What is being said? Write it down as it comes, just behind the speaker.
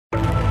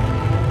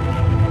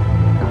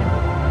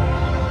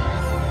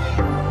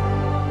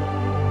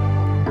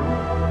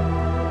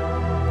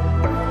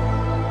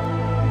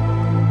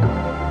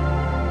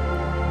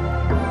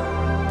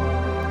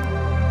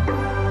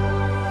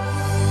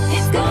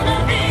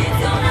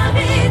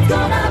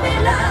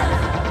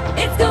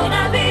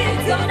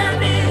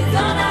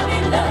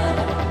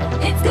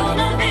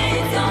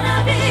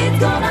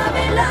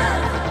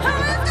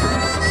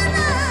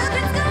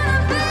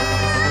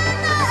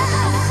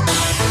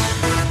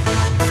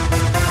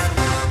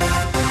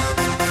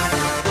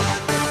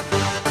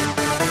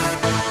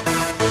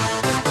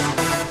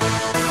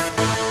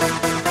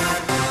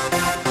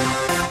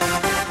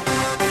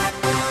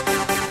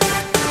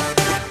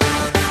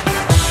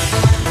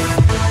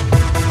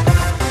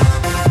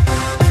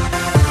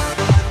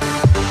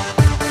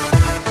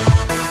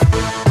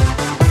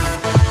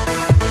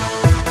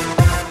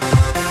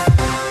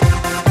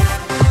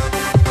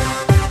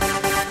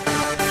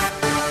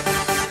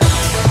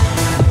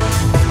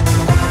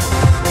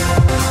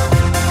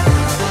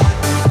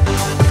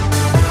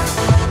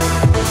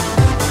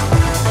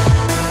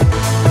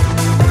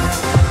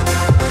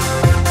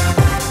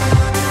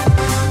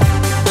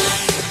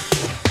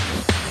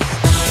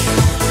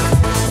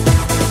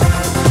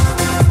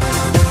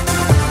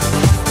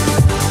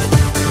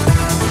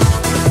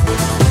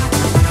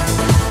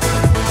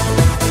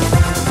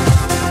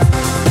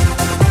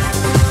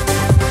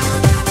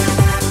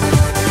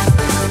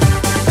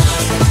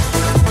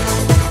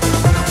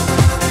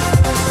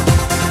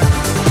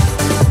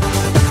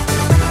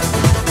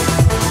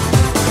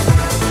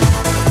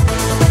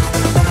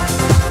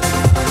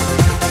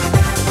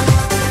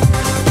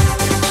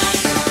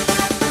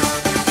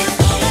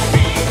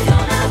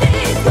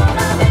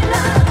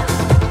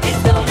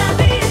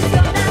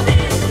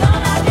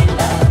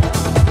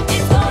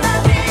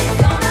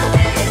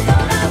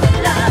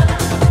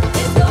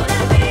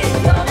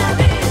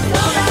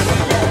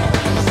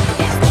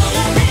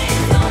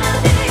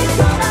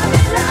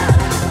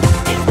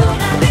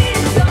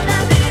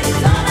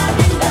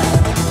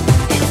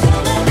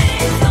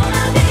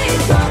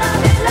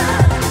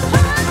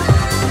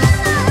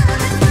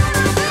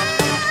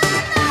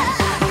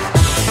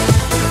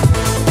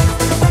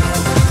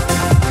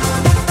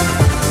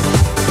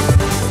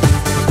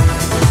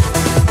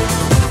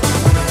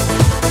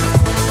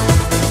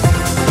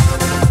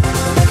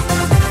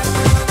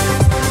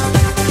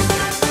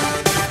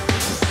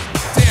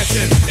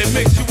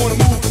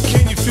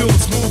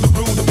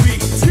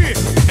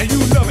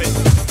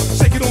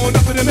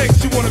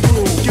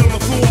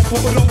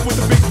pull it up with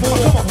the big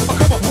boy.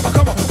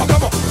 Come on,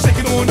 shake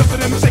it on up to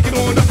them, shake it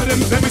on up to them.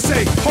 Let me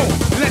say, ho,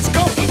 let's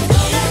go. It's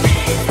gonna be,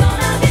 it's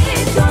gonna be,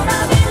 it's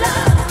gonna be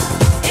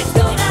love. It's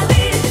gonna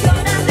be, it's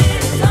gonna be,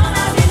 it's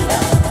gonna be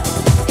love.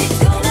 It's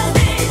gonna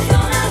be, it's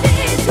gonna be,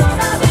 it's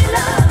gonna be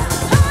love.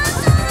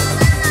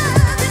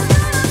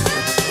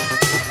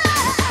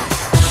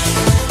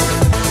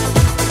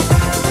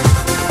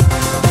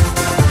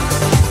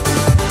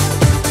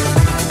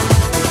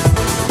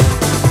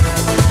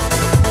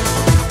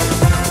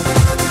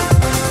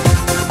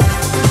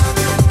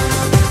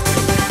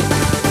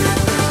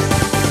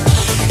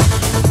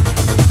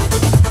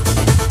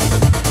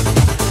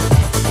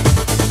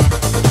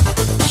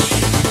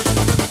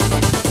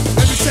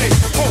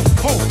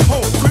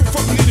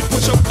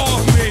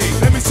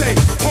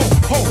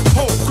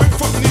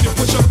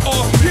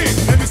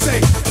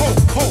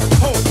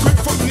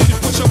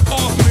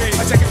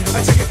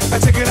 I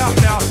take it out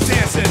now,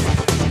 dancing.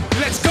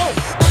 Let's go.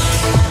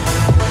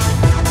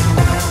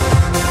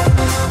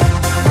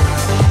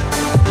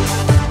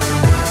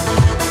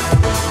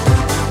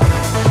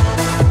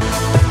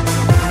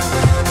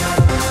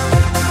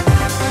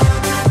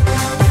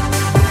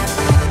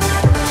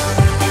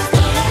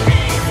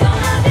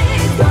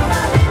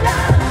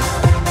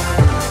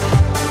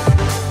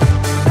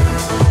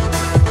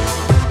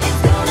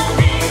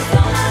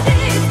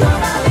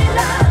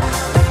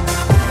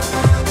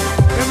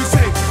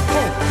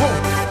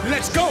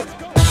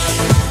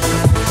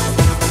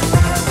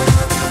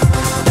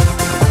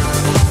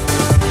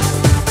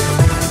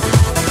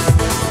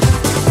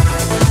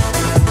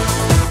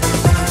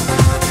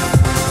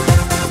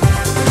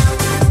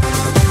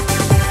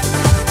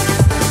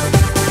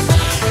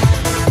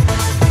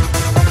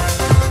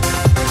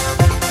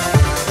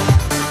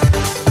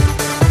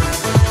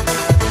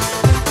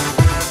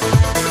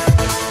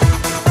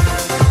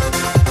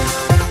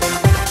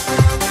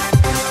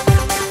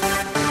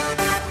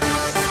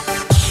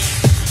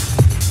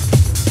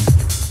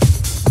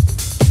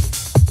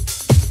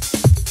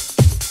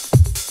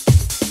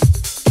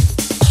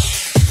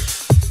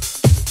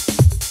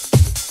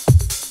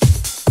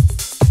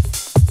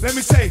 Let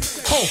me say,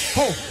 ho,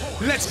 ho,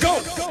 let's go.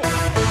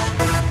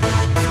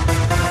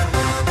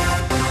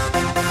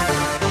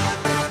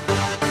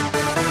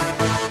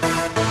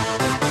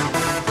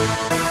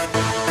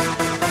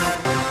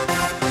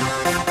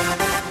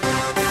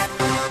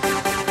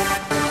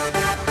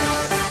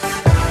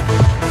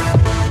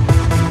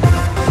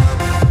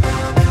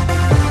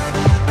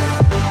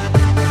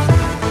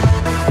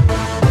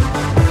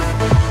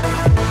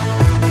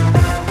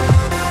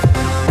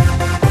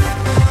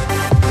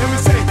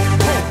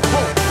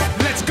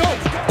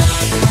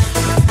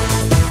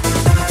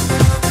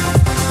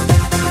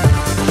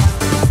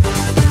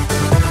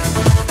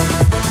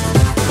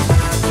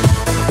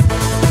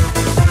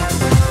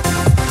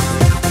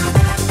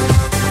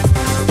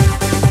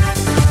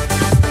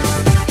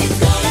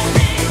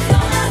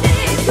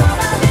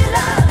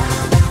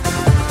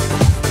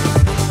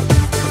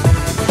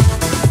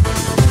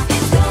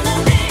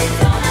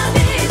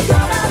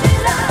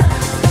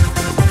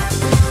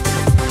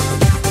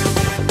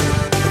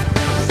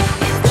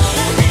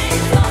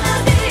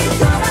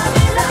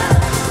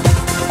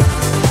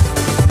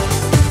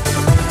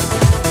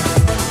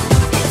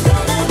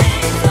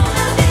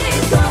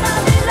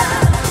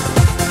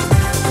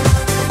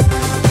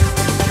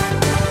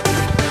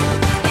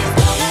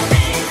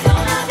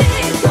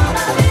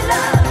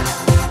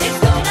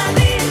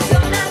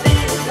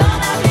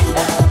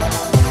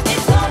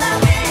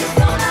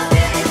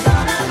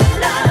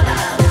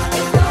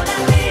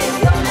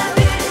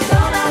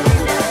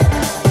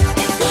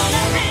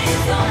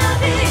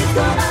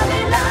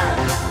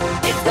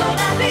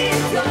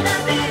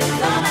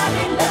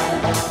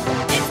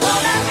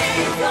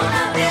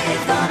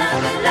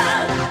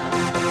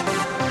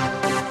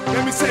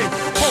 Let me say,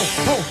 ho,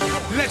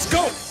 ho, let's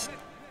go.